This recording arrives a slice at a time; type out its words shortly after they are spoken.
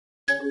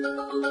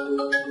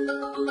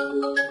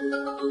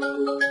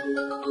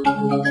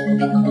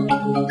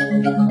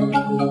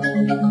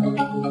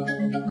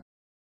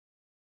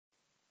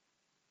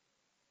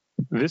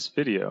This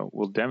video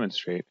will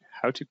demonstrate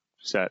how to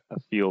set a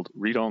field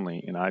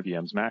read-only in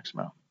IBM's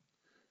Maximo.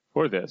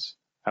 For this,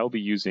 I will be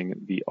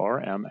using the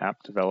RM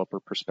App Developer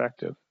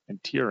Perspective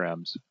and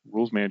TRM's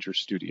RulesManager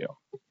Studio.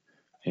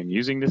 I am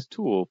using this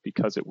tool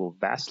because it will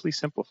vastly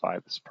simplify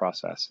this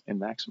process in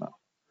Maximo.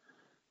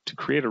 To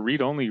create a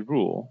read-only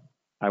rule,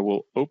 I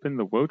will open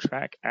the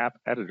WOTRACK App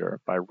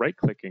Editor by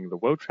right-clicking the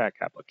WOTRACK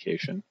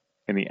application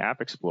in the App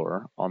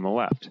Explorer on the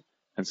left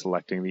and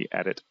selecting the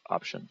Edit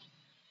option.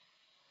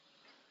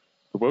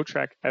 The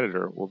WOTRACK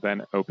editor will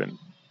then open.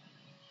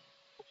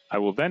 I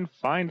will then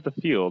find the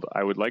field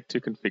I would like to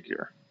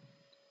configure.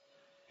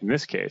 In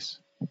this case,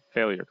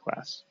 failure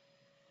class.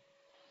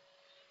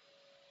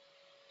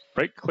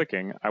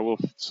 Right-clicking, I will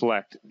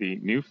select the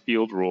New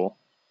Field Rule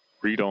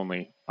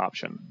Read-Only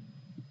option.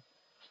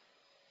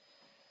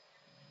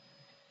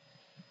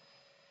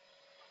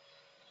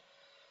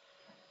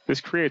 This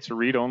creates a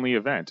read-only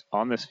event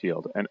on this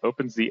field and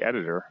opens the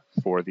editor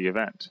for the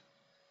event.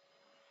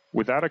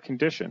 Without a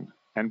condition,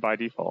 and by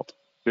default,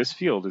 this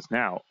field is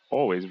now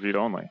always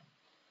read-only.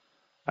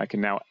 I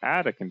can now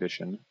add a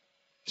condition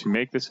to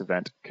make this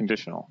event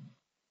conditional.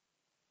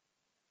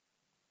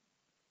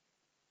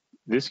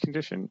 This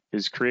condition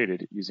is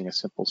created using a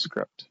simple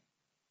script.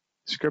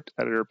 The script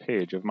editor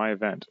page of my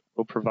event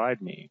will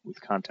provide me with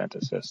Content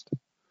Assist.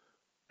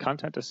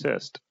 Content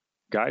Assist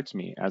guides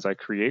me as I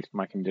create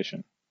my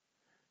condition.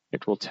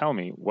 It will tell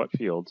me what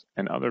fields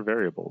and other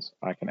variables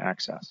I can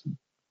access.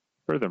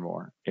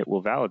 Furthermore, it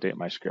will validate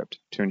my script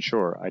to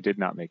ensure I did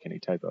not make any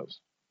typos.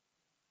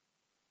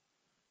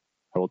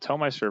 I will tell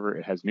my server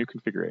it has new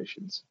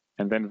configurations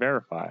and then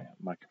verify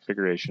my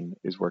configuration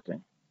is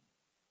working.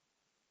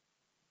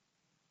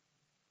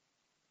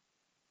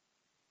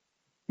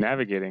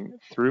 Navigating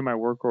through my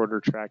work order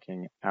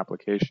tracking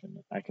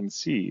application, I can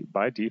see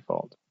by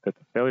default that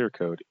the failure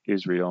code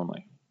is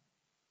read-only.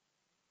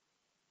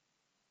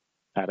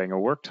 Adding a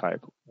work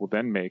type will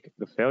then make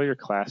the failure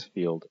class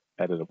field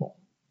editable.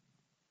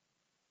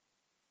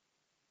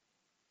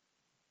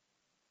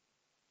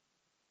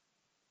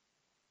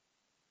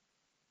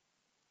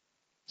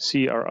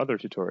 See our other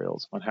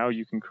tutorials on how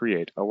you can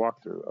create a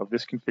walkthrough of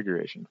this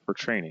configuration for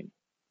training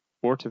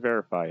or to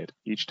verify it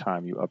each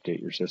time you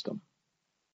update your system.